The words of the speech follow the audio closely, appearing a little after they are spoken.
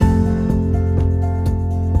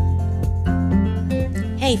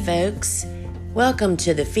Hey folks, welcome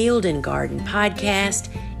to the Field and Garden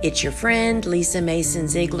Podcast. It's your friend Lisa Mason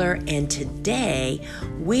Ziegler, and today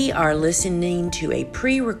we are listening to a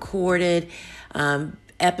pre-recorded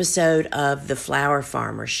episode of the Flower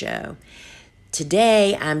Farmer Show.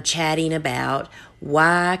 Today I'm chatting about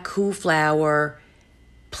why cool flower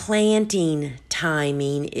planting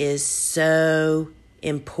timing is so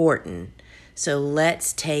important. So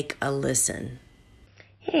let's take a listen.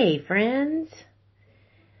 Hey friends,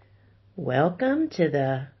 welcome to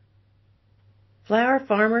the Flower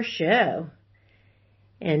Farmer Show.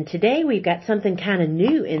 And today we've got something kind of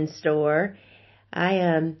new in store.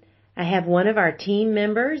 I have one of our team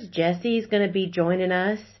members, Jesse's going to be joining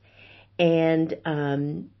us,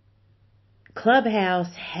 and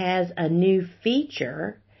Clubhouse has a new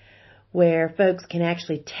feature where folks can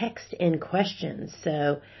actually text in questions.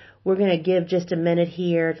 So we're going to give just a minute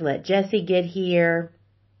here to let Jesse get here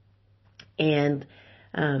and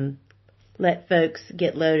let folks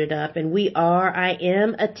get loaded up. And I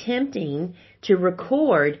am attempting to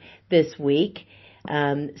record this week.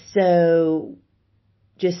 So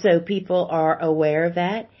just so people are aware of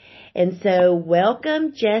that. And so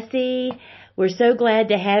welcome, Jesse. We're so glad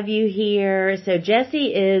to have you here. So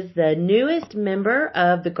Jesse is the newest member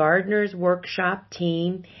of the Gardener's Workshop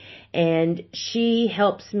team, and she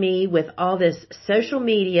helps me with all this social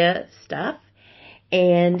media stuff.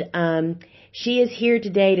 And she is here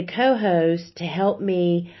today to co-host to help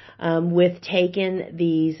me with taking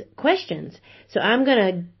these questions. So I'm going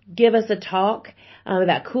to give us a talk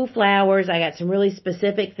about cool flowers. I got some really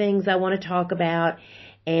specific things I want to talk about.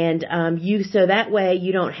 And so that way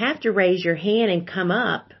you don't have to raise your hand and come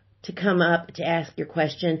up to ask your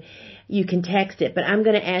question. You can text it. But I'm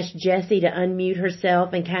going to ask Jessie to unmute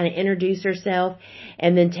herself and kind of introduce herself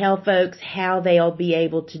and then tell folks how they'll be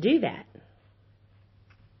able to do that.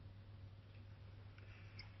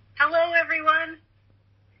 Hello, everyone.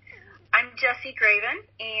 I'm Jessie Graven,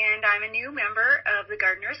 and I'm a new member of the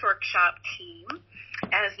Gardener's Workshop team,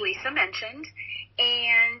 as Lisa mentioned.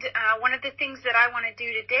 And one of the things that I want to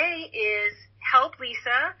do today is help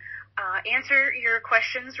Lisa answer your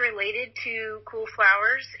questions related to cool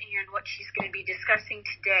flowers and what she's going to be discussing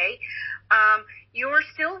today. You're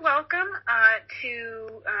still welcome to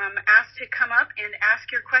ask to come up and ask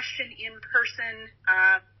your question in person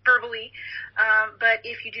verbally, but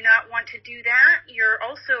if you do not want to do that, you're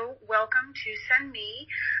also welcome to send me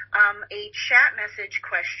a chat message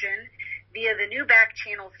question via the new back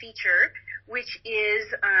channel feature, which is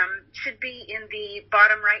should be in the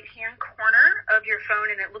bottom right-hand corner of your phone,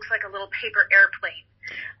 and it looks like a little paper airplane.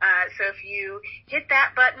 So if you hit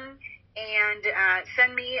that button and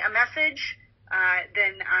send me a message,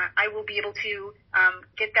 then I will be able to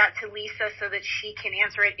get that to Lisa so that she can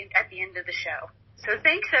answer it at the end of the show. So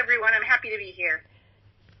thanks, everyone. I'm happy to be here.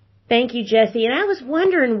 Thank you, Jessie. And I was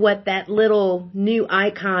wondering what that little new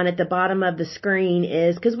icon at the bottom of the screen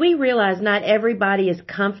is, because we realize not everybody is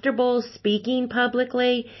comfortable speaking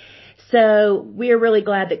publicly. So we're really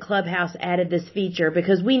glad that Clubhouse added this feature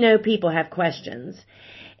because we know people have questions.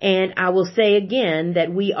 And I will say again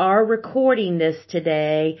that we are recording this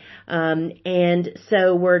today, and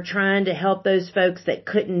so we're trying to help those folks that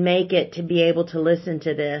couldn't make it to be able to listen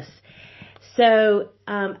to this. So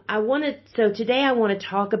today I want to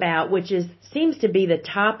talk about, which seems to be the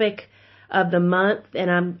topic of the month,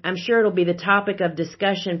 and I'm sure it'll be the topic of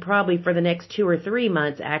discussion probably for the next 2 or 3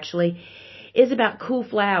 months actually, is about cool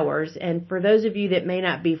flowers. And for those of you that may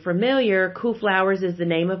not be familiar, Cool Flowers is the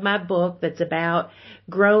name of my book that's about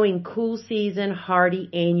growing cool season hardy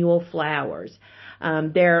annual flowers.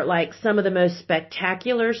 They're like some of the most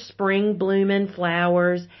spectacular spring blooming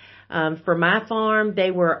flowers. For my farm,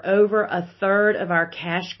 they were over a third of our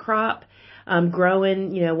cash crop,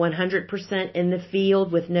 growing, 100% in the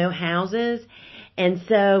field with no houses. And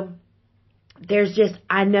so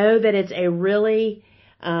I know that it's a really,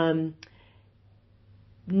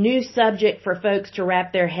 new subject for folks to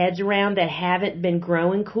wrap their heads around that haven't been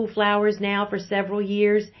growing cool flowers now for several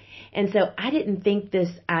years. And so I didn't think this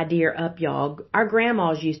idea up, y'all. Our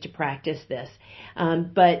grandmas used to practice this.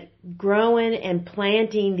 But growing and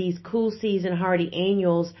planting these cool season hardy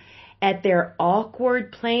annuals at their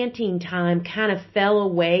awkward planting time kind of fell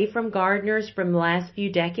away from gardeners from the last few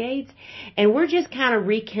decades. And we're just kind of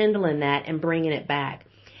rekindling that and bringing it back.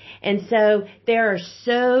 And so there are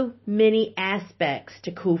so many aspects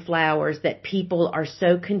to cool flowers that people are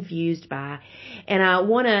so confused by. And I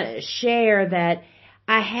want to share that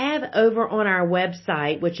I have over on our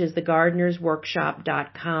website, which is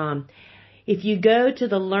thegardenersworkshop.com, if you go to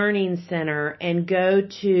the Learning Center and go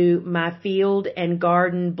to my Field and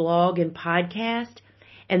Garden blog and podcast,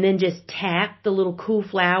 and then just tap the little cool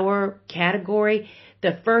flower category,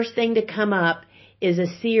 the first thing to come up is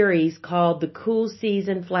a series called the Cool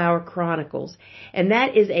Season Flower Chronicles. And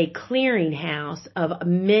that is a clearinghouse of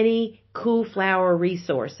many cool flower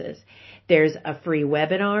resources. There's a free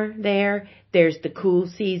webinar there. There's the Cool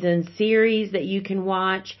Season series that you can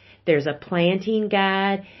watch. There's a planting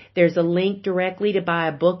guide. There's a link directly to buy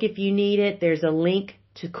a book if you need it. There's a link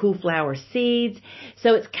to cool flower seeds.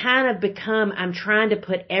 So it's kind of become, I'm trying to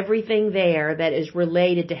put everything there that is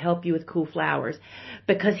related to help you with cool flowers.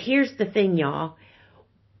 Because here's the thing, y'all.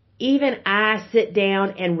 Even I sit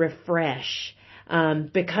down and refresh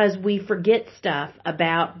because we forget stuff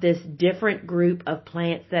about this different group of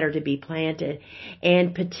plants that are to be planted.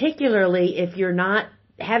 And particularly if you're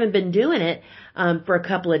haven't been doing it for a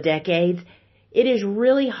couple of decades, it is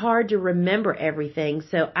really hard to remember everything.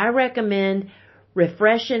 So I recommend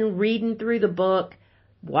refreshing, reading through the book.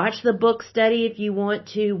 Watch the book study if you want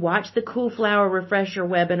to. Watch the Cool Flower Refresher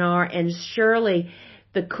webinar. And surely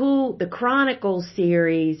the Chronicles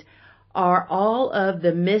series are all of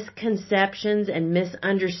the misconceptions and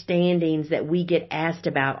misunderstandings that we get asked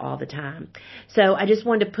about all the time. So I just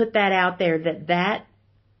wanted to put that out there that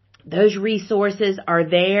those resources are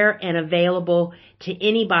there and available to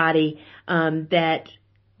anybody that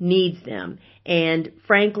needs them. And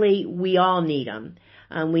frankly, we all need them.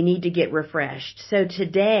 We need to get refreshed. So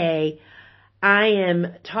today I am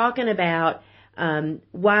talking about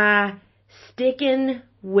why sticking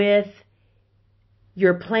with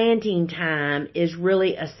your planting time is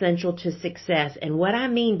really essential to success. And what I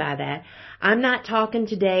mean by that, I'm not talking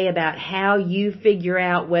today about how you figure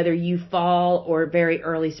out whether you fall or very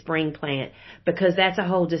early spring plant, because that's a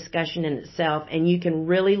whole discussion in itself, and you can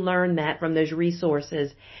really learn that from those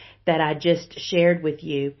resources that I just shared with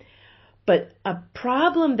you. But a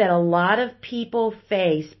problem that a lot of people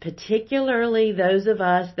face, particularly those of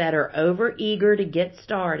us that are overeager to get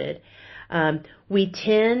started, we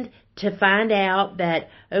tend to find out that,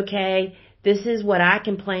 okay, this is what I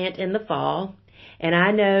can plant in the fall, and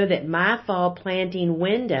I know that my fall planting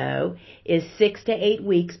window is 6 to 8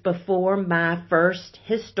 weeks before my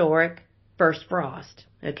historic first frost,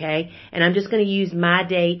 okay? And I'm just going to use my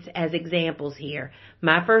dates as examples here.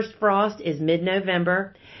 My first frost is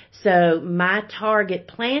mid-November, so my target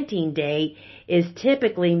planting date is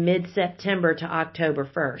typically mid-September to October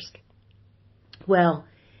 1st. Well,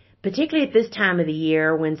 particularly at this time of the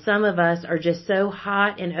year when some of us are just so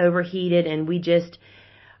hot and overheated and we just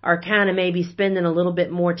are kind of maybe spending a little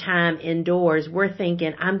bit more time indoors, we're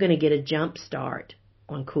thinking, I'm going to get a jump start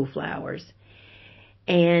on cool flowers.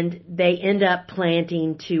 And they end up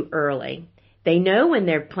planting too early. They know when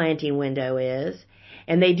their planting window is,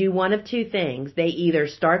 and they do one of two things. They either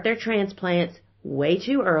start their transplants way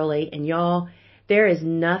too early, and y'all, there is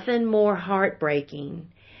nothing more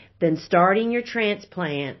heartbreaking than starting your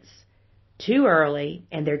transplants too early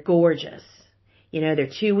and they're gorgeous. You know, they're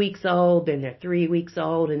 2 weeks old, then they're 3 weeks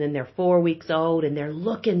old, and then they're 4 weeks old, and they're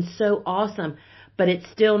looking so awesome, but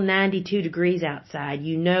it's still 92 degrees outside.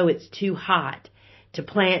 You know it's too hot to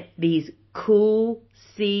plant these cool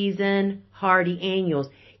season hardy annuals.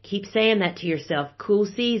 Keep saying that to yourself. Cool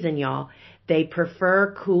season, y'all. They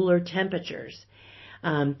prefer cooler temperatures.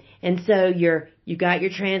 And so you got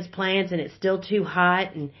your transplants and it's still too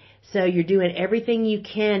hot, and so you're doing everything you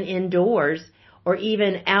can indoors or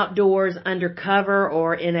even outdoors under cover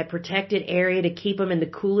or in a protected area to keep them in the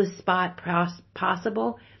coolest spot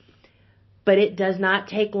possible. But it does not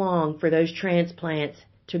take long for those transplants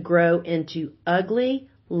to grow into ugly,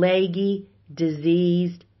 leggy,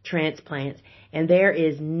 diseased transplants. And there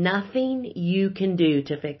is nothing you can do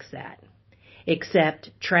to fix that except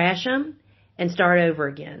trash them and start over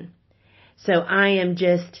again. So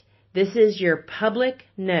this is your public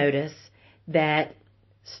notice that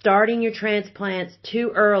starting your transplants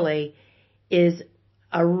too early is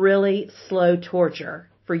a really slow torture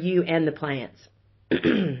for you and the plants.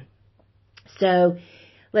 So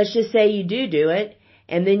let's just say you do it,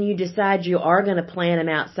 and then you decide you are going to plant them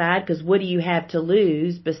outside, because what do you have to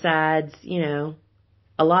lose besides,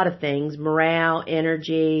 a lot of things, morale,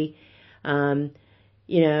 energy,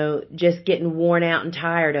 just getting worn out and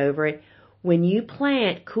tired over it. When you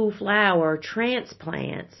plant cool flower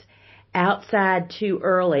transplants outside too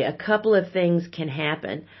early, a couple of things can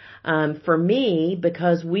happen. For me,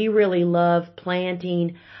 because we really love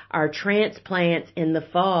planting our transplants in the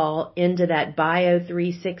fall into that Bio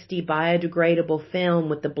 360 biodegradable film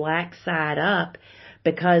with the black side up,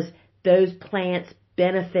 because those plants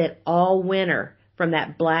benefit all winter from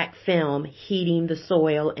that black film heating the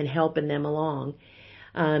soil and helping them along.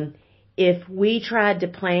 if we tried to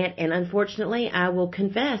plant, and unfortunately I will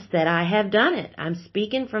confess that I have done it. I'm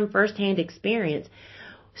speaking from firsthand experience,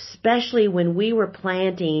 especially when we were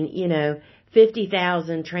planting,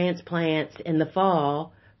 50,000 transplants in the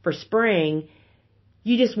fall for spring.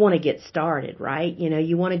 You just want to get started, right?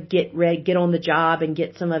 You want to get ready, get on the job and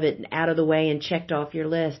get some of it out of the way and checked off your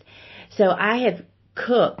list. So I have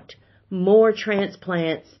cooked more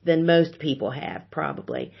transplants than most people have,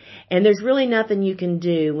 probably. And there's really nothing you can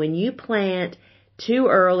do when you plant too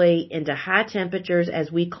early into high temperatures,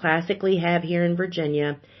 as we classically have here in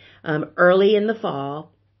Virginia, early in the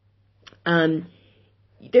fall.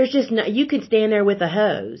 There's just no, you could stand there with a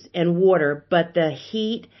hose and water, but the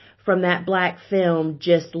heat from that black film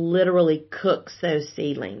just literally cooks those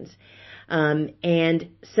seedlings. And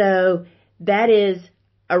so that is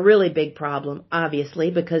a really big problem,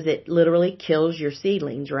 obviously, because it literally kills your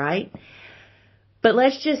seedlings, right? But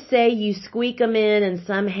let's just say you squeak them in and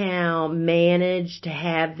somehow manage to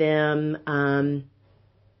have them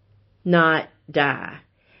not die.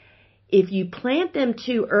 If you plant them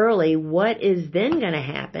too early, what is then going to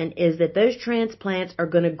happen is that those transplants are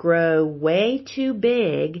going to grow way too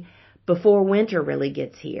big before winter really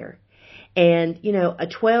gets here. And, a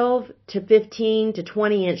 12 to 15 to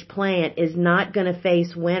 20 inch plant is not going to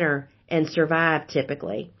face winter and survive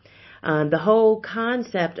typically. The whole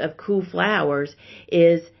concept of cool flowers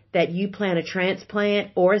is that you plant a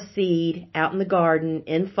transplant or a seed out in the garden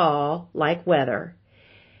in fall, like weather,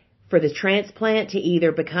 for the transplant to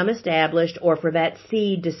either become established or for that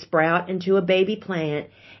seed to sprout into a baby plant,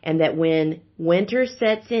 and that when winter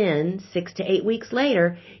sets in 6 to 8 weeks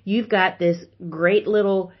later, you've got this great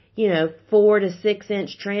little 4 to 6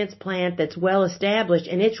 inch transplant that's well established,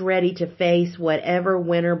 and it's ready to face whatever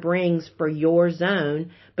winter brings for your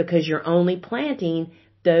zone, because you're only planting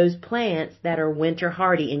those plants that are winter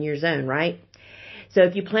hardy in your zone, right? So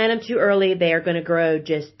if you plant them too early, they are going to grow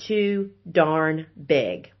just too darn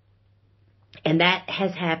big. And that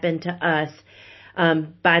has happened to us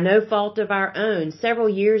by no fault of our own. Several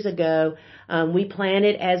years ago, we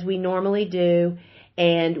planted as we normally do,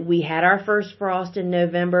 and we had our first frost in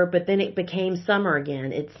November, but then it became summer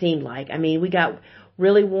again, it seemed like. I mean, we got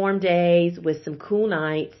really warm days with some cool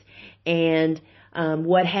nights, and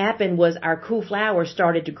what happened was our cool flowers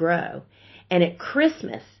started to grow. And at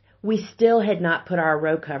Christmas, we still had not put our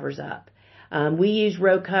row covers up. We use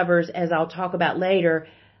row covers, as I'll talk about later,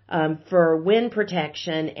 for wind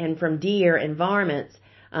protection and from deer and varmints,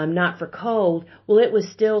 not for cold. Well, it was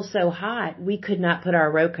still so hot, we could not put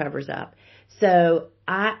our row covers up. So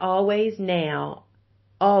I always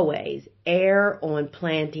err on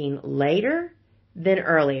planting later than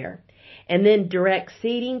earlier. And then direct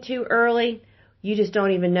seeding too early. You just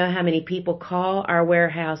don't even know how many people call our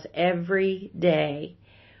warehouse every day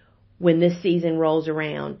when this season rolls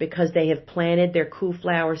around because they have planted their cool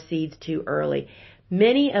flower seeds too early.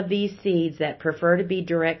 Many of these seeds that prefer to be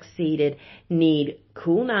direct seeded need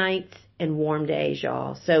cool nights and warm days,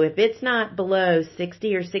 y'all. So if it's not below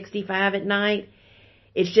 60 or 65 at night,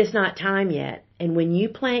 it's just not time yet. And when you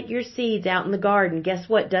plant your seeds out in the garden, guess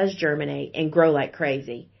what does germinate and grow like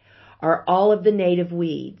crazy? Are all of the native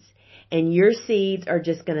weeds. And your seeds are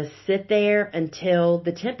just going to sit there until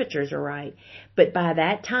the temperatures are right. But by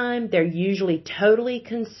that time, they're usually totally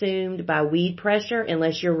consumed by weed pressure,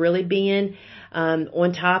 unless you're really being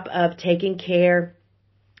on top of taking care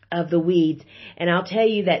of the weeds. And I'll tell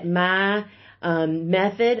you that my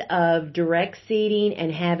method of direct seeding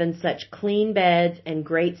and having such clean beds and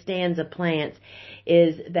great stands of plants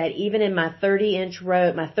is that even in my 30-inch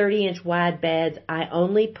wide beds, I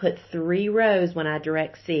only put 3 rows when I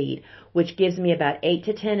direct seed, which gives me about 8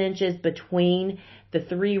 to 10 inches between the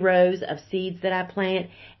 3 rows of seeds that I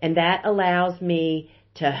plant, and that allows me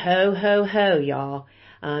to hoe, y'all.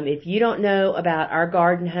 If you don't know about our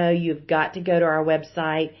garden hoe, you've got to go to our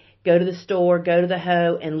website, go to the store, go to the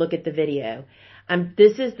hoe, and look at the video.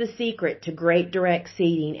 This is the secret to great direct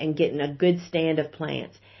seeding and getting a good stand of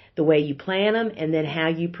plants. The way you plant them and then how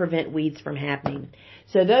you prevent weeds from happening.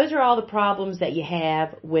 So those are all the problems that you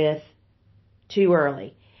have with too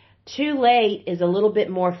early. Too late is a little bit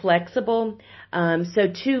more flexible.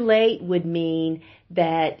 So too late would mean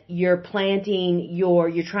that you're planting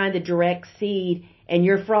you're trying to direct seed and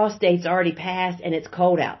your frost date's already passed and it's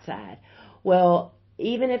cold outside. Well,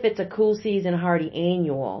 even if it's a cool season hardy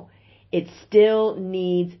annual, it still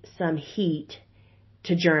needs some heat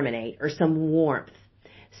to germinate or some warmth.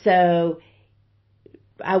 So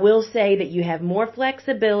I will say that you have more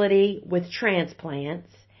flexibility with transplants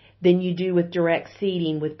than you do with direct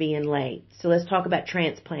seeding with being late. So let's talk about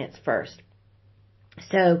transplants first.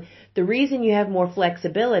 So the reason you have more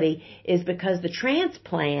flexibility is because the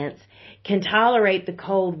transplants, can tolerate the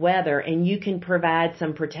cold weather, and you can provide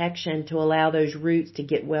some protection to allow those roots to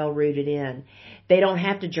get well rooted in. They don't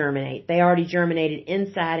have to germinate. They already germinated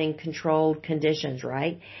inside in controlled conditions,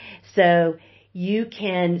 right? So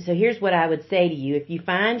here's what I would say to you. If you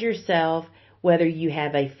find yourself, whether you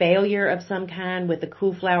have a failure of some kind with a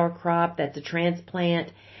cool flower crop that's a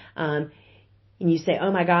transplant, and you say,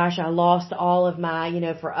 oh my gosh, I lost all of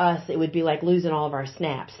my, for us, it would be like losing all of our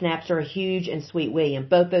snaps. Snaps are huge, and Sweet William.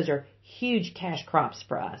 Both those are huge cash crops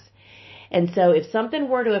for us. And so if something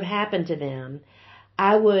were to have happened to them,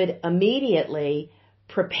 I would immediately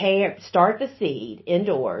start the seed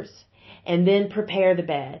indoors, and then prepare the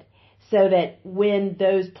bed so that when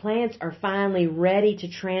those plants are finally ready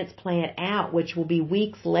to transplant out, which will be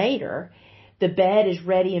weeks later, the bed is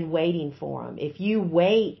ready and waiting for them. If you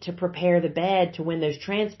wait to prepare the bed to when those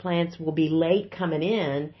transplants will be late coming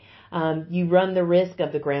in, you run the risk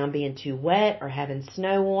of the ground being too wet or having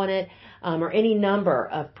snow on it, or any number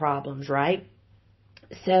of problems, right?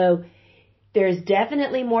 So there's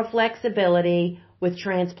definitely more flexibility with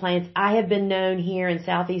transplants. I have been known here in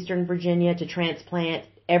southeastern Virginia to transplant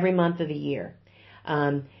every month of the year,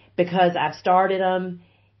 because I've started them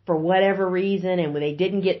for whatever reason, and when they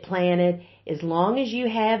didn't get planted, as long as you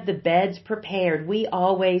have the beds prepared, we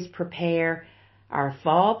always prepare our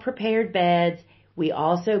fall prepared beds. We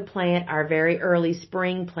also plant our very early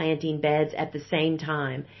spring planting beds at the same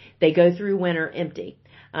time. They go through winter empty.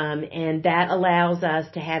 And that allows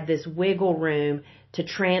us to have this wiggle room to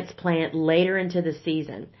transplant later into the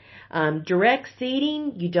season. Direct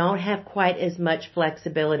seeding, you don't have quite as much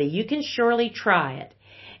flexibility. You can surely try it.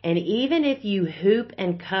 And even if you hoop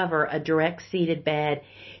and cover a direct seeded bed,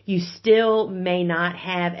 you still may not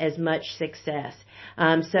have as much success.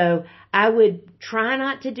 So I would try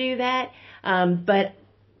not to do that, but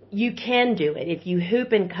you can do it if you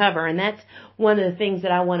hoop and cover, and that's one of the things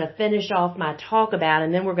that I want to finish off my talk about,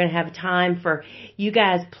 and then we're going to have time for you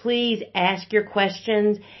guys. Please ask your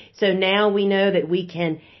questions. So now we know that we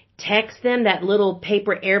can text them, that little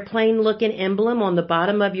paper airplane looking emblem on the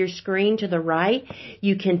bottom of your screen to the right.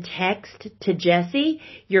 You can text to Jessie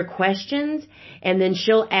your questions, and then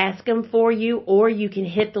she'll ask them for you, or you can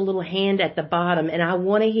hit the little hand at the bottom. And I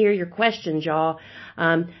want to hear your questions, y'all.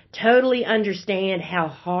 Totally understand how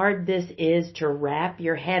hard this is to wrap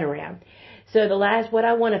your head around. So what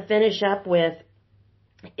I want to finish up with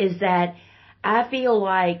is that I feel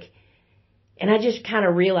like, and I just kind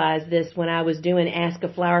of realized this when I was doing Ask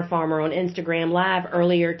a Flower Farmer on Instagram Live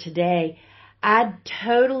earlier today, I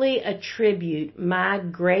totally attribute my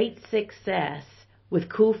great success with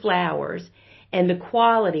cool flowers and the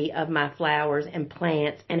quality of my flowers and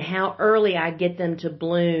plants and how early I get them to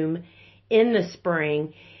bloom in the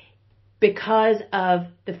spring because of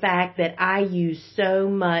the fact that I use so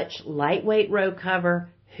much lightweight row cover,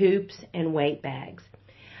 hoops, and weight bags.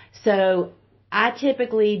 So I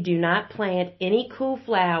typically do not plant any cool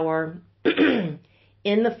flower in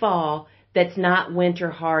the fall that's not winter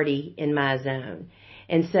hardy in my zone.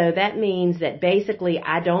 And so that means that basically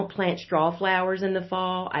I don't plant straw flowers in the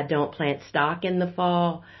fall. I don't plant stock in the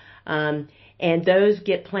fall. And those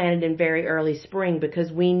get planted in very early spring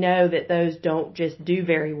because we know that those don't just do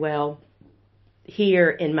very well here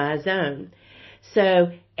in my zone.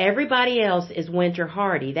 So everybody else is winter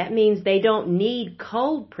hardy. That means they don't need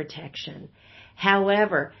cold protection.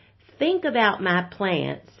 However, think about my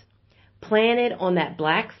plants planted on that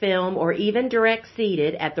black film or even direct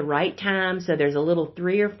seeded at the right time, so there's a little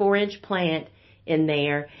 3 or 4 inch plant in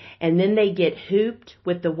there, and then they get hooped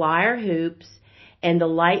with the wire hoops and the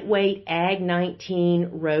lightweight Ag 19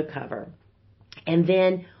 row cover. And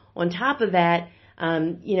then on top of that, I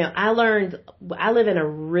live in a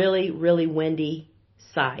really, really windy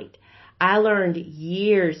site. I learned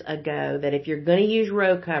years ago that if you're going to use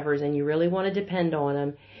row covers and you really want to depend on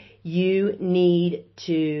them, you need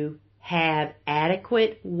to have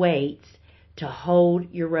adequate weights to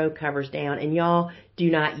hold your row covers down. And y'all,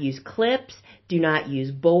 do not use clips, do not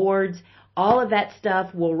use boards. All of that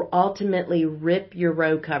stuff will ultimately rip your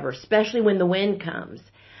row cover, especially when the wind comes.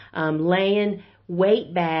 Laying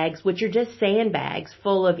weight bags, which are just sandbags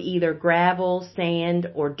full of either gravel,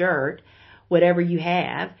 sand, or dirt, whatever you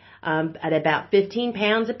have, at about 15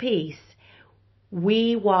 pounds apiece.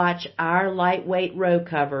 We watch our lightweight row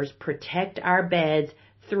covers protect our beds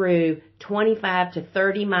through 25 to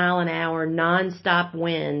 30 mile an hour nonstop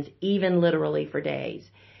winds, even literally for days.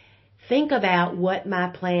 Think about what my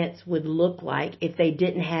plants would look like if they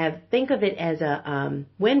didn't have, think of it as a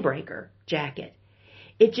windbreaker jacket.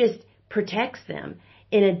 It just protects them.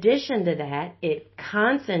 In addition to that, it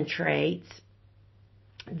concentrates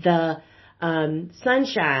the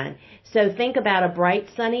sunshine. So think about a bright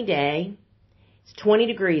sunny day. it's 20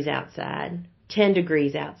 degrees outside, 10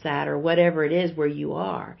 degrees outside, or whatever it is where you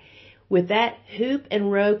are. With that hoop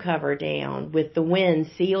and row cover down, with the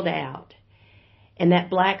wind sealed out, and that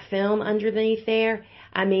black film underneath there,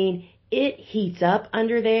 I mean, it heats up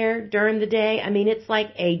under there during the day. I mean, it's like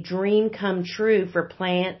a dream come true for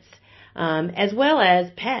plants, as well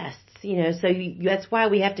as pests, so that's why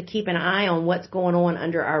we have to keep an eye on what's going on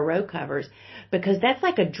under our row covers, because that's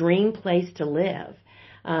like a dream place to live.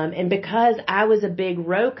 And because I was a big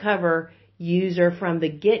row cover user from the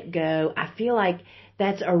get-go, I feel like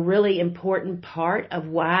that's a really important part of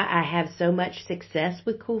why I have so much success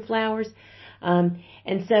with Cool Flowers.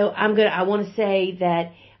 And so I want to say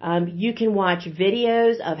that you can watch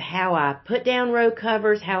videos of how I put down row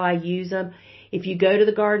covers, how I use them. If you go to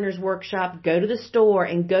the Gardener's Workshop, go to the store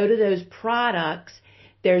and go to those products,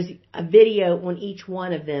 there's a video on each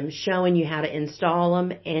one of them showing you how to install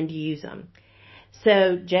them and use them.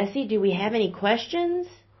 So, Jessie, do we have any questions?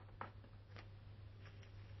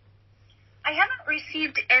 I haven't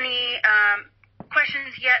received any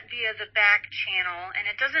questions yet via the back channel, and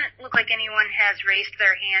it doesn't look like anyone has raised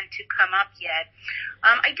their hand to come up yet.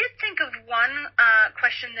 I did think of one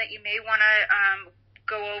question that you may want to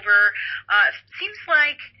go over. It seems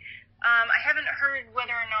like I haven't heard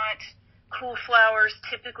whether or not Cool Flowers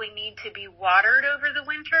typically need to be watered over the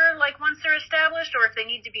winter, like once they're established, or if they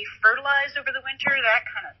need to be fertilized over the winter, that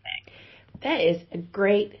kind of thing. That is a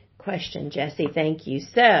great question, Jessie. Thank you.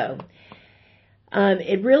 So,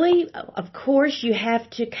 it really, of course, you have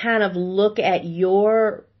to kind of look at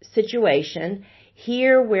your situation.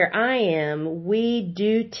 Here where I am, we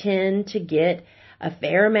do tend to get a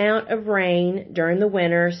fair amount of rain during the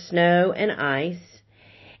winter, snow and ice.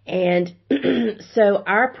 And so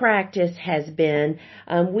our practice has been,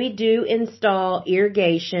 we do install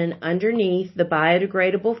irrigation underneath the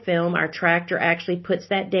biodegradable film. Our tractor actually puts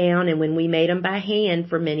that down, and when we made them by hand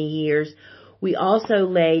for many years, we also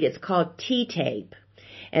laid, it's called T-tape,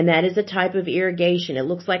 and that is a type of irrigation. It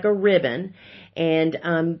looks like a ribbon, and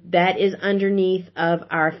that is underneath of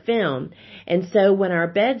our film. And so when our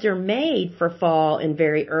beds are made for fall and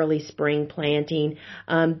very early spring planting,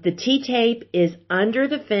 the T-tape is under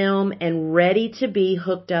the film and ready to be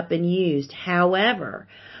hooked up and used. However,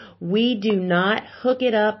 we do not hook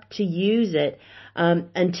it up to use it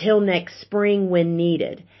until next spring when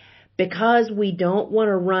needed, because we don't want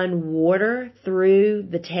to run water through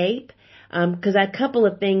the tape, because a couple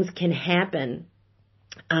of things can happen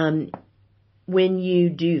when you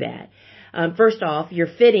do that. First off, your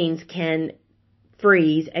fittings can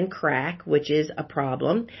freeze and crack, which is a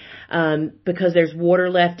problem, because there's water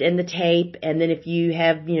left in the tape. And then if you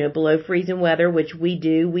have, below freezing weather, which we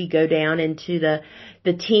do, we go down into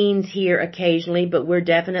the teens here occasionally, but we're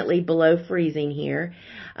definitely below freezing here.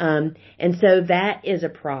 And so that is a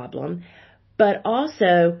problem. But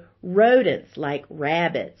also, rodents like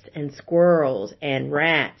rabbits and squirrels and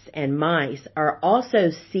rats and mice are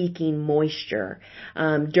also seeking moisture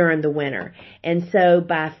during the winter. And so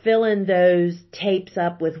by filling those tapes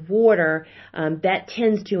up with water, that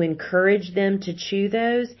tends to encourage them to chew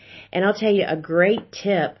those. And I'll tell you a great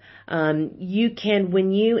tip. You can,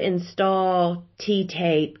 when you install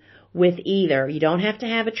T-tape with either, you don't have to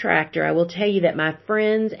have a tractor. I will tell you that my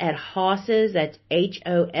friends at Hoss's, that's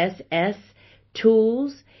Hoss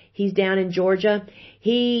Tools, he's down in Georgia.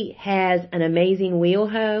 He has an amazing wheel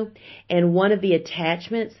hoe, and one of the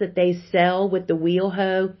attachments that they sell with the wheel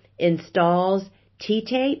hoe installs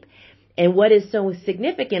T-tape. And what is so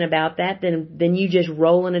significant about that than you just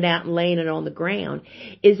rolling it out and laying it on the ground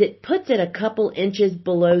is it puts it a couple inches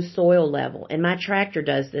below soil level. And my tractor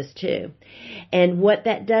does this too. And what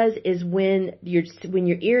that does is when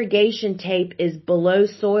your irrigation tape is below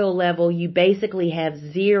soil level, you basically have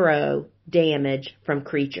zero damage from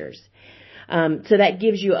creatures. So that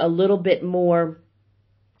gives you a little bit more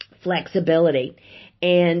flexibility.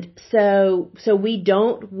 And so we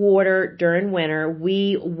don't water during winter.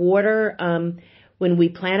 We water, when we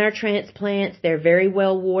plant our transplants, they're very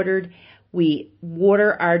well watered. We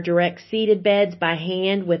water our direct seeded beds by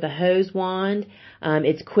hand with a hose wand.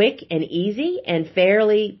 It's quick and easy and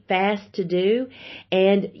fairly fast to do.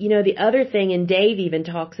 And, the other thing, and Dave even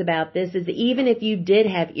talks about this, is that even if you did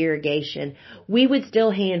have irrigation, we would still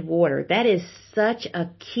hand water. That is such a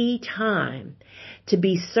key time to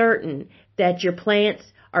be certain that your plants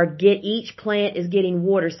or each plant is getting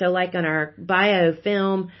water. So like on our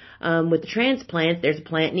biofilm, with the transplants, there's a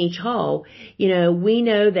plant in each hole. We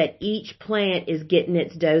know that each plant is getting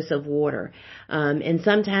its dose of water. And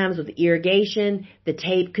sometimes with irrigation, the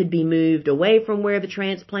tape could be moved away from where the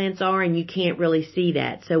transplants are and you can't really see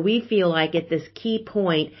that. So we feel like at this key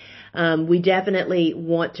point, we definitely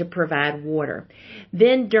want to provide water.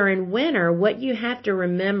 Then during winter, what you have to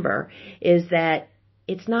remember is that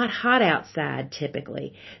it's not hot outside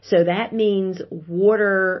typically. So that means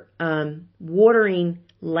watering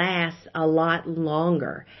lasts a lot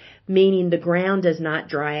longer, meaning the ground does not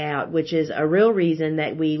dry out, which is a real reason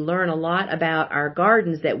that we learn a lot about our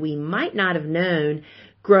gardens that we might not have known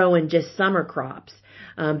growing just summer crops.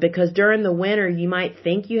 Because during the winter, you might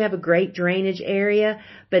think you have a great drainage area,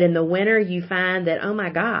 but in the winter, you find that, oh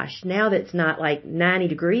my gosh, now that it's not like 90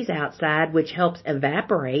 degrees outside, which helps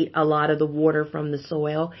evaporate a lot of the water from the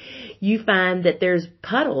soil, you find that there's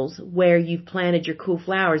puddles where you've planted your cool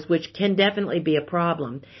flowers, which can definitely be a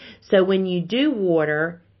problem. So when you do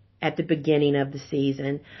water at the beginning of the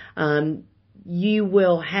season, you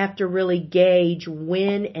will have to really gauge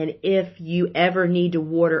when and if you ever need to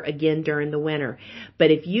water again during the winter.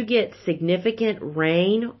 But if you get significant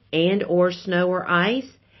rain and or snow or ice,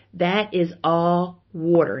 that is all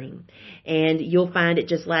watering. And you'll find it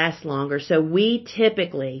just lasts longer. So we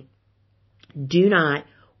typically do not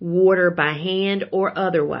water by hand or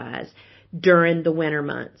otherwise during the winter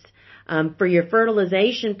months. For your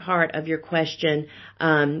fertilization part of your question,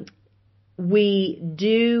 we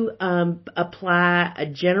do apply a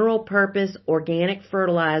general purpose organic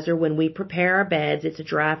fertilizer when we prepare our beds. It's a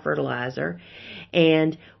dry fertilizer.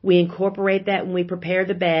 And we incorporate that when we prepare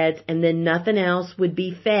the beds, and then nothing else would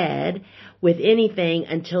be fed with anything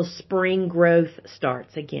until spring growth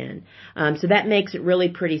starts again. So that makes it really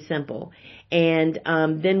pretty simple. And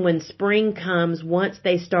then when spring comes, once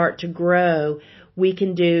they start to grow, we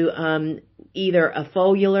can do either a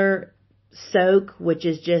foliar soak, which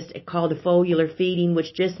is just called a foliar feeding,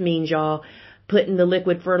 which just means y'all putting the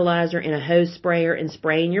liquid fertilizer in a hose sprayer and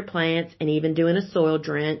spraying your plants and even doing a soil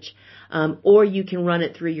drench. Or you can run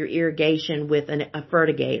it through your irrigation with a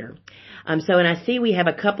fertigator. And I see we have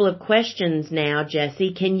a couple of questions now,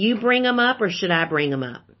 Jessie. Can you bring them up or should I bring them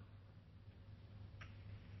up?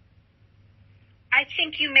 I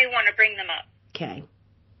think you may want to bring them up. Okay.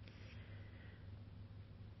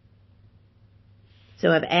 So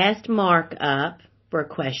I've asked Mark up for a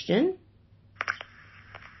question.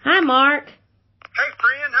 Hi, Mark. Hey,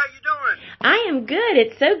 friend. How you doing? I am good.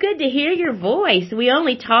 It's so good to hear your voice. We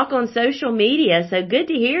only talk on social media, so good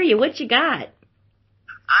to hear you. What you got?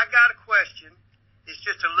 I got a question. It's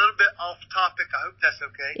just a little bit off topic. I hope that's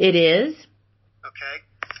okay. It is. Okay.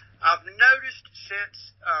 I've noticed since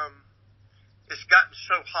it's gotten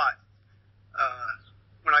so hot,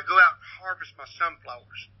 when I go out and harvest my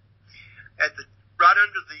sunflowers, right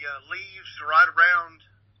under the leaves, right around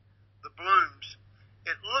the blooms,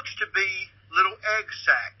 it looks to be little egg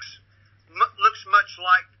sacs. Looks much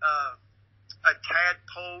like a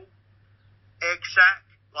tadpole egg sac,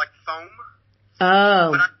 like foam.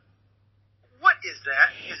 Oh. What is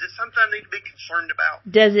that? Is it something I need to be concerned about?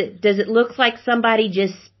 Does it look like somebody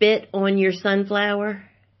just spit on your sunflower?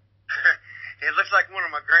 It looks like one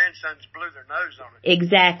of my grandsons blew their nose on it.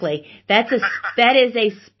 Exactly. That is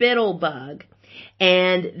a spittle bug.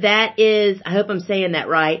 And that is, I hope I'm saying that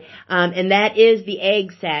right, and that is the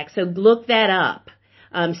egg sac. So look that up,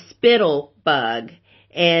 spittle bug.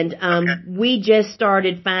 And okay. We just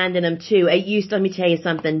started finding them too. Let me tell you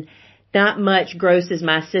something, not much grosses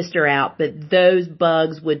my sister out, but those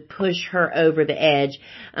bugs would push her over the edge.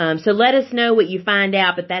 So let us know what you find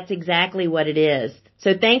out, but that's exactly what it is.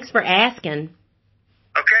 So thanks for asking.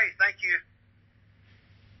 Okay, thank you.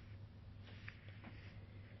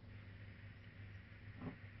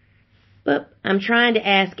 But I'm trying to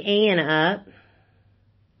ask Ann up.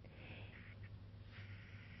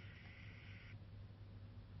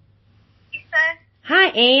 Lisa? Hi,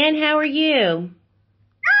 Ann. How are you?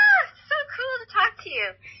 So cool to talk to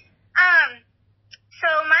you. So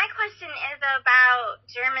my question is about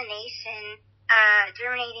germination,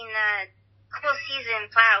 germinating the cool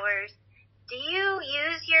season flowers. Do you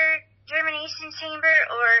use your germination chamber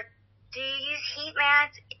or do you use heat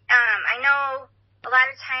mats? I know a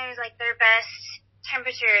lot of times, like, their best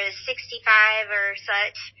temperature is 65 or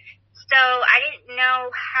such. So I didn't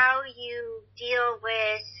know how you deal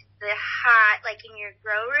with the hot, like, in your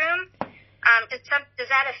grow room. Does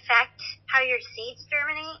that affect how your seeds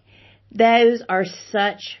germinate? Those are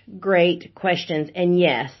such great questions. And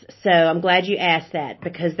yes, so I'm glad you asked that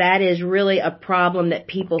because that is really a problem that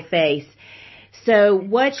people face. So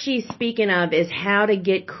what she's speaking of is how to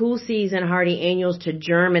get cool season hardy annuals to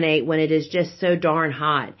germinate when it is just so darn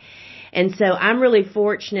hot. And so I'm really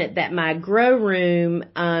fortunate that my grow room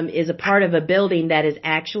is a part of a building that is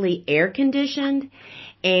actually air conditioned.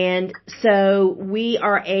 And so we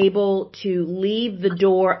are able to leave the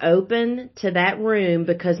door open to that room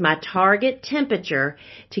because my target temperature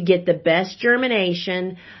to get the best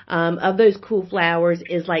germination of those cool flowers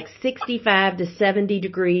is like 65 to 70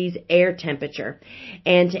 degrees air temperature.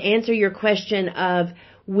 And to answer your question of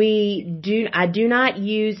I do not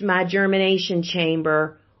use my germination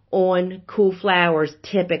chamber on cool flowers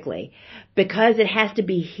typically because it has to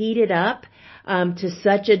be heated up to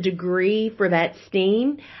such a degree for that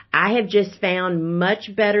steam. I have just found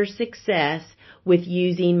much better success with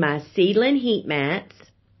using my seedling heat mats.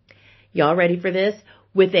 Y'all ready for this?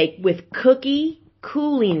 With cookie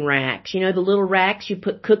cooling racks. You know, the little racks you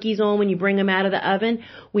put cookies on when you bring them out of the oven?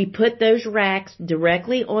 We put those racks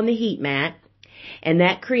directly on the heat mat, and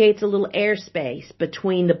that creates a little airspace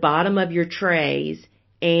between the bottom of your trays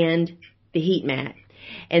and the heat mat.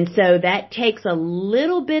 And so that takes a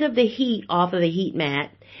little bit of the heat off of the heat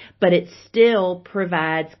mat, but it still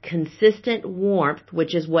provides consistent warmth,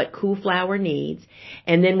 which is what cool flower needs.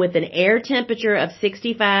 And then with an air temperature of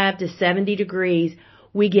 65 to 70 degrees,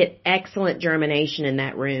 we get excellent germination in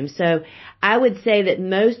that room. So I would say that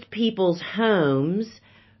most people's homes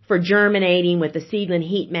for germinating with the seedling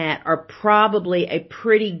heat mat are probably a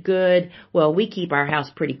pretty good, well, we keep our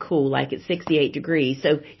house pretty cool, like at 68 degrees.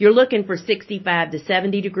 So you're looking for 65 to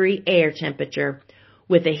 70 degree air temperature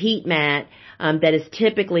with a heat mat that is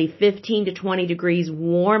typically 15 to 20 degrees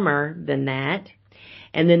warmer than that.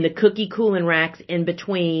 And then the cookie cooling racks in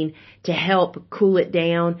between to help cool it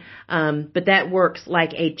down. But that works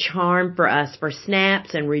like a charm for us for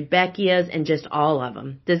snaps and Rudbeckias and just all of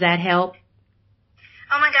them. Does that help?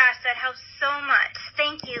 Oh my gosh, that helps so much.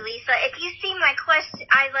 Thank you, Lisa. If you see my question,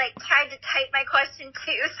 I tried to type my question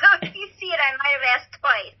too, so if you see it, I might have asked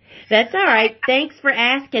twice. That's all right. Thanks for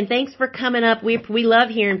asking. Thanks for coming up. We love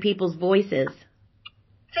hearing people's voices.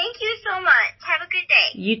 Thank you so much. Have a good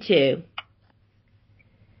day. You too.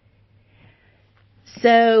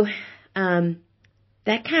 So,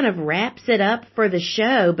 that kind of wraps it up for the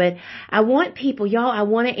show, but I want people, y'all, I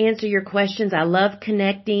want to answer your questions. I love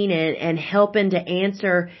connecting and helping to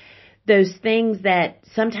answer those things that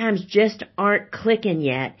sometimes just aren't clicking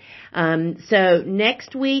yet. So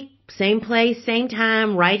next week, same place, same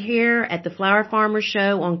time, right here at the Flower Farmer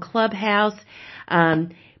Show on Clubhouse.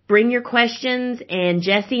 Bring your questions, and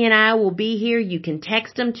Jessie and I will be here. You can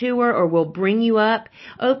text them to her, or we'll bring you up.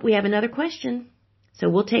 Oh, we have another question. So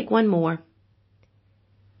we'll take one more.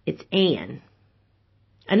 It's Ann.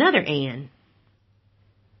 Another Ann.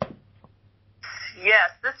 Yes,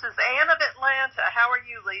 this is Ann of Atlanta. How are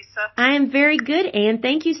you, Lisa? I am very good, Ann.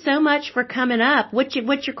 Thank you so much for coming up. What's your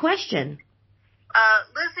question?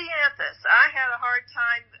 Lysianthus. I had a hard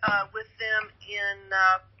time with them in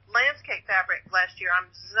landscape fabric last year. I'm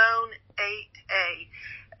zone 8A.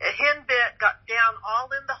 A hen bit got down all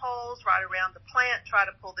in the holes right around the plant, try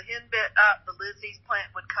to pull the hen bit up, the Lizzie's plant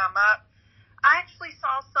would come up. I actually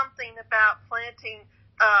saw something about planting,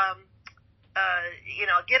 I'm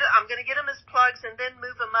going to get them as plugs and then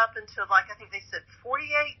move them up into, I think they said 48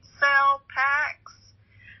 cell packs,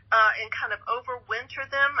 and kind of overwinter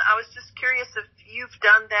them. I was just curious if you've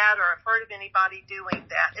done that or have heard of anybody doing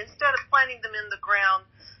that instead of planting them in the ground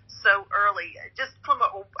so early, just from a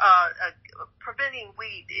preventing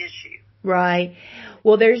weed issue. Right.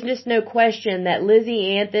 Well, there's just no question that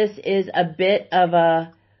Lysianthus is a bit of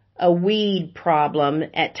a weed problem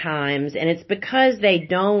at times, and it's because they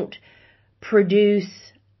don't produce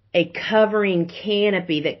a covering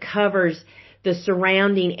canopy that covers the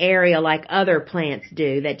surrounding area like other plants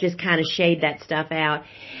do that just kind of shade that stuff out.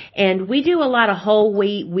 And we do a lot of whole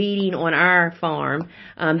wheat weeding on our farm.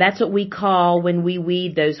 That's what we call when we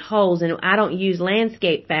weed those holes. And I don't use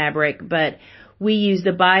landscape fabric, but we use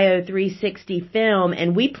the Bio 360 film,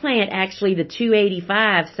 and we plant actually the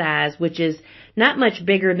 285 size, which is not much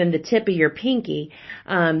bigger than the tip of your pinky,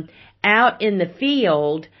 out in the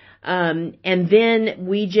field. And then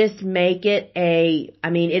we just make it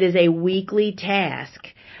it is a weekly task,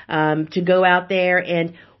 to go out there,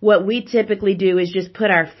 and what we typically do is just put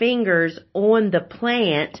our fingers on the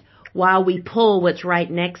plant while we pull what's right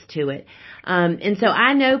next to it. And so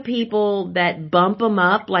I know people that bump them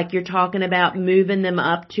up, like you're talking about moving them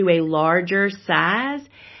up to a larger size.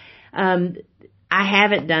 I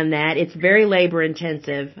haven't done that. It's very labor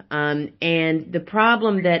intensive. And the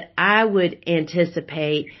problem that I would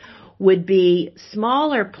anticipate would be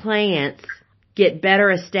smaller plants get better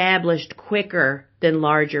established quicker than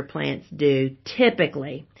larger plants do,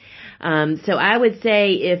 typically. So I would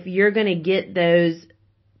say if you're going to get those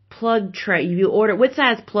plug tray, you order, what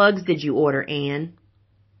size plugs did you order, Ann?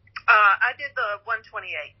 I did the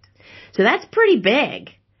 128. So that's pretty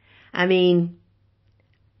big. I mean,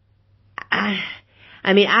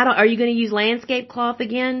 are you going to use landscape cloth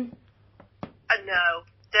again? No,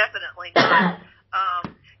 definitely not.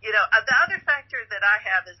 The other factor that I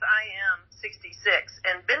have is I am 66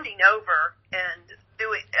 and bending over and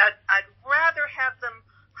doing, I'd rather have them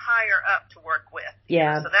higher up to work with.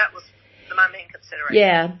 Yeah. So that was my main consideration.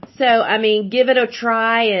 Yeah. So, give it a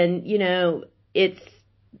try and,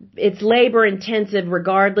 it's labor intensive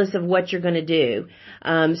regardless of what you're going to do.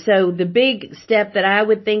 So the big step that I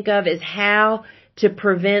would think of is how to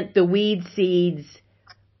prevent the weed seeds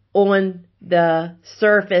on the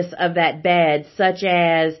surface of that bed, such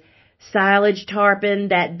as silage tarping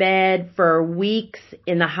that bed for weeks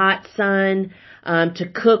in the hot sun, to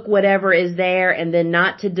cook whatever is there and then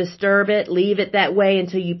not to disturb it. Leave it that way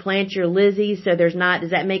until you plant your Lizzies so does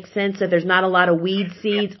that make sense? So there's not a lot of weed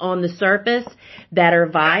seeds on the surface that are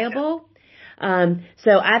viable.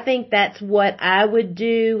 So I think that's what I would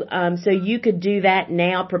do. So you could do that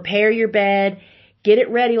now. Prepare your bed, get it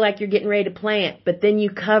ready like you're getting ready to plant, but then you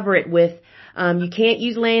cover it with you can't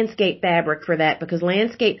use landscape fabric for that because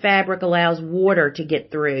landscape fabric allows water to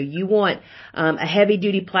get through. You want a heavy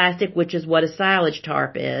duty plastic, which is what a silage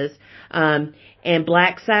tarp is, and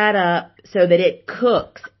black side up so that it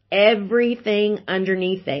cooks everything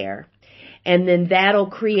underneath there. And then that'll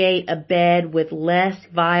create a bed with less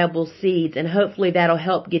viable seeds, and hopefully that'll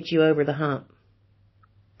help get you over the hump.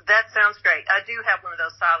 That sounds great. I do have one of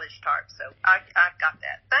those silage tarps, so I got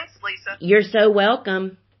that. Thanks, Lisa. You're so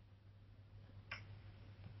welcome.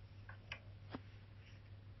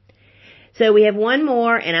 So we have one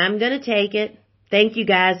more, and I'm going to take it. Thank you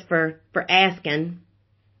guys for asking.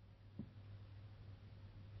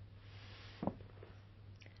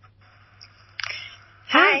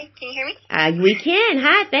 Hi, can you hear me? We can.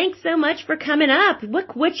 Hi, thanks so much for coming up.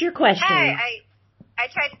 What's your question? Hi, I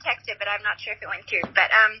tried to text it, but I'm not sure if it went through. But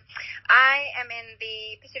I am in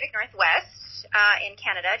the Pacific Northwest in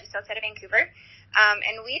Canada, just outside of Vancouver,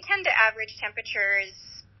 and we tend to average temperatures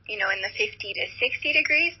in the 50 to 60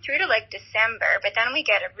 degrees through to like December, but then we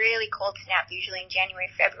get a really cold snap, usually in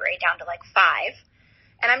January, February, down to like 5.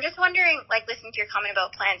 And I'm just wondering, like listening to your comment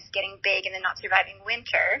about plants getting big and then not surviving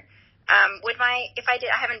winter, I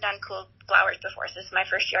haven't done cool flowers before, so this is my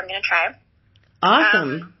first year I'm going to try.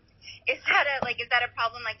 Awesome. Is that a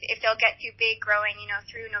problem? Like if they'll get too big growing,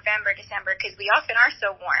 through November, December, because we often are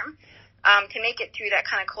so warm. To make it through that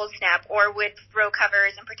kind of cold snap, or would row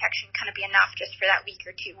covers and protection kind of be enough just for that week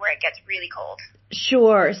or two where it gets really cold?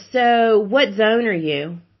 Sure. So what zone are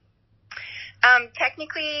you?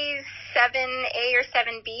 Technically 7A or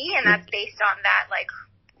 7B, and that's based on that, like,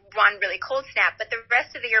 one really cold snap. But the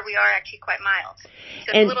rest of the year we are actually quite mild.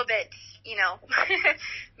 So it's a little bit,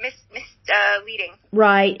 misleading.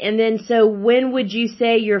 Right. And then so when would you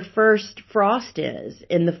say your first frost is?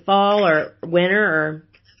 In the fall or winter or?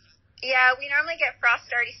 Yeah, we normally get frost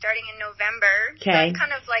starting in November. Okay. So it's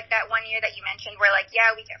kind of like that one year that you mentioned where, like, yeah,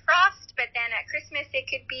 we get frost, but then at Christmas it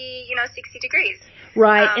could be, 60 degrees.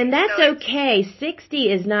 Right, and that's okay. 60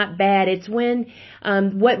 is not bad. It's when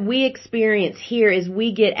what we experience here is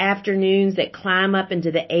we get afternoons that climb up into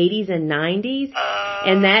the 80s and 90s,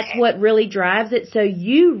 and that's what really drives it. So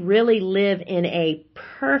you really live in a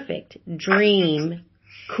perfect dream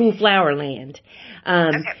cool flower land.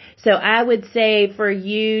 So I would say for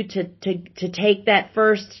you to take that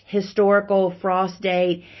first historical frost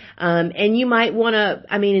date, and you might want to,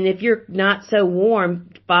 and if you're not so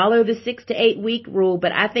warm, follow the 6 to 8 week rule,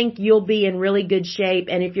 but I think you'll be in really good shape.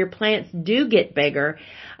 And if your plants do get bigger,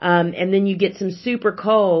 and then you get some super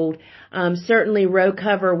cold, certainly row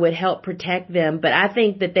cover would help protect them, but I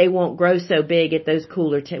think that they won't grow so big at those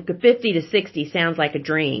cooler 50 to 60 sounds like a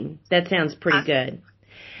dream. That sounds pretty good.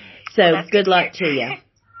 So good luck to you.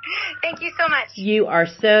 Thank you so much. You are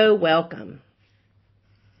so welcome.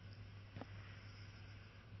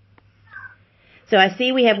 So I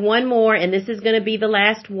see we have one more, and this is going to be the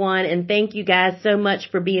last one, and thank you guys so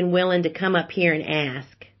much for being willing to come up here and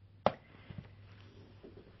ask.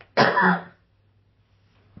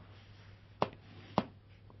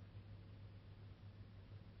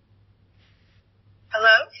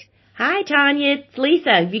 Hello? Hi, Tanya. It's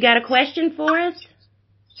Lisa. Have you got a question for us?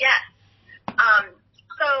 Yes.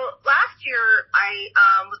 So last year I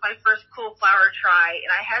was my first cool flower try,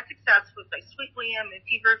 and I had success with like Sweet William and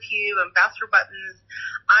Feverfew and Vassar Buttons.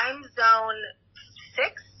 I'm zone 6,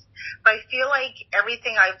 but I feel like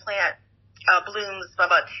everything I plant blooms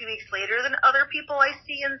about 2 weeks later than other people I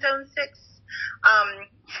see in zone 6.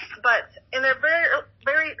 But in their very,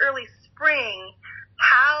 very early spring,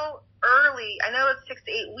 how early, I know it's 6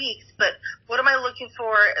 to 8 weeks, but what am I looking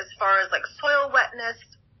for as far as like soil wetness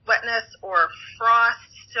or frost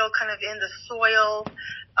still kind of in the soil,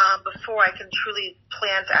 before I can truly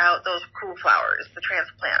plant out those cool flowers, the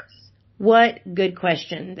transplants? What good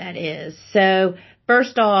question that is. So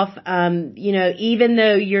first off, even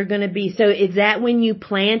though you're going to be, so is that when you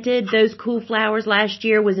planted those cool flowers last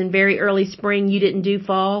year, was in very early spring, you didn't do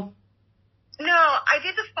fall? No, I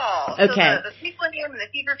did the fall. Okay. So the sweet william and the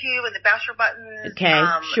feverfew and the bachelor buttons. Okay,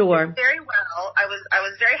 sure. Did very well. I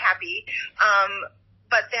was very happy.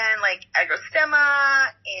 But then like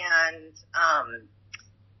agrostema and,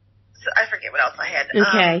 so I forget what else I had.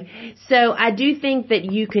 Okay. So I do think that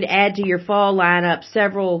you could add to your fall lineup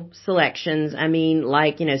several selections. I mean,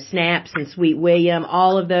 like, snaps and sweet William,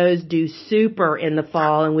 all of those do super in the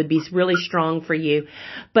fall and would be really strong for you.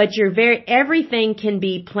 But everything can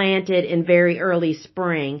be planted in very early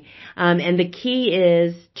spring. And the key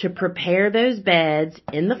is to prepare those beds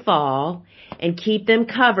in the fall and keep them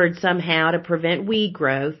covered somehow to prevent weed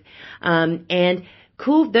growth.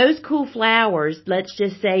 Those cool flowers, let's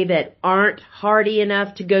just say, that aren't hardy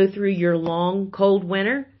enough to go through your long, cold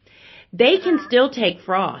winter, they can still take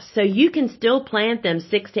frost. So you can still plant them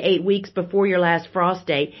 6 to 8 weeks before your last frost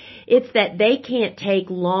date. It's that they can't take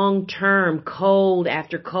long-term cold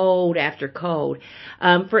after cold after cold.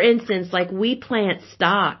 For instance, like we plant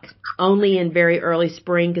stock only in very early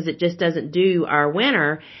spring because it just doesn't do our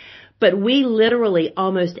winter. But we literally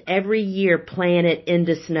almost every year plant it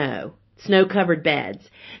into snow-covered beds.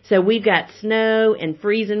 So we've got snow and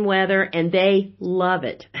freezing weather, and they love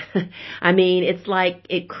it. I mean, it's like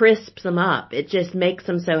it crisps them up. It just makes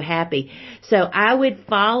them so happy. So I would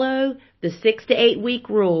follow the 6 to 8 week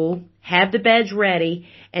rule, have the beds ready,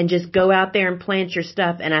 and just go out there and plant your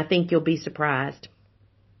stuff, and I think you'll be surprised.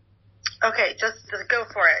 Okay, just go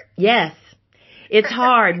for it. Yes. It's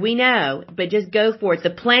hard, we know, but just go for it. The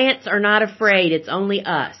plants are not afraid. It's only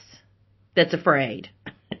us that's afraid.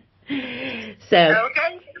 So,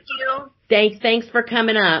 okay, thank you. Thanks for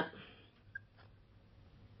coming up.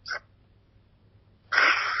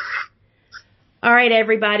 All right,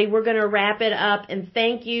 everybody, we're going to wrap it up, and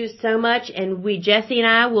thank you so much. And Jessie and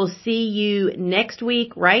I will see you next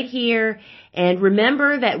week right here. And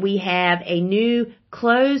remember that we have a new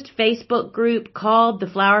closed Facebook group called The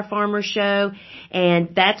Flower Farmer Show,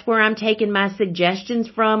 and that's where I'm taking my suggestions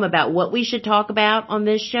from about what we should talk about on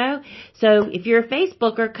this show. So if you're a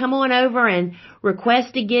Facebooker, come on over and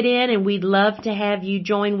request to get in, and we'd love to have you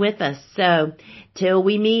join with us. So till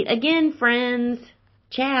we meet again, friends,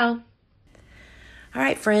 ciao. All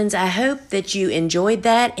right, friends, I hope that you enjoyed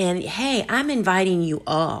that. And hey, I'm inviting you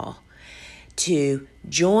all to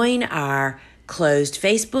join our closed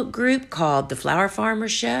Facebook group called The Flower Farmer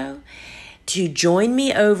Show, to join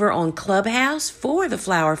me over on Clubhouse for The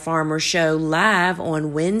Flower Farmer Show live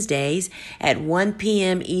on Wednesdays at 1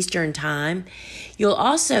 p.m. Eastern Time. You'll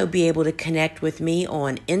also be able to connect with me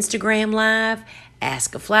on Instagram Live,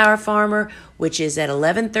 Ask a Flower Farmer, which is at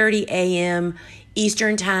 11:30 a.m.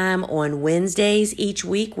 Eastern Time on Wednesdays each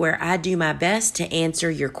week, where I do my best to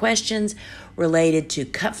answer your questions related to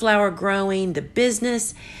cut flower growing, the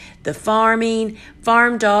business, the farming,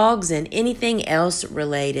 farm dogs, and anything else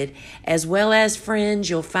related. As well as, friends,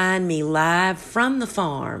 you'll find me live from the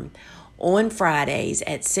farm on Fridays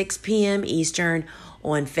at 6 p.m. Eastern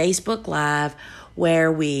on Facebook Live,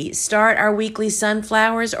 where we start our weekly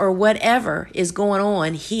sunflowers or whatever is going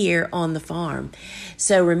on here on the farm.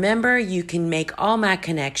 So remember, you can make all my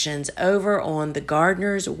connections over on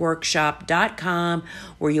thegardenersworkshop.com,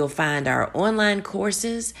 where you'll find our online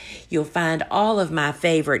courses. You'll find all of my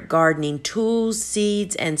favorite gardening tools,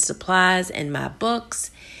 seeds, and supplies, and my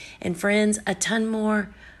books. And friends, a ton more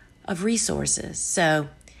of resources. So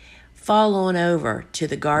fall on over to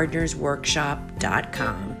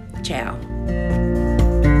thegardenersworkshop.com. Ciao.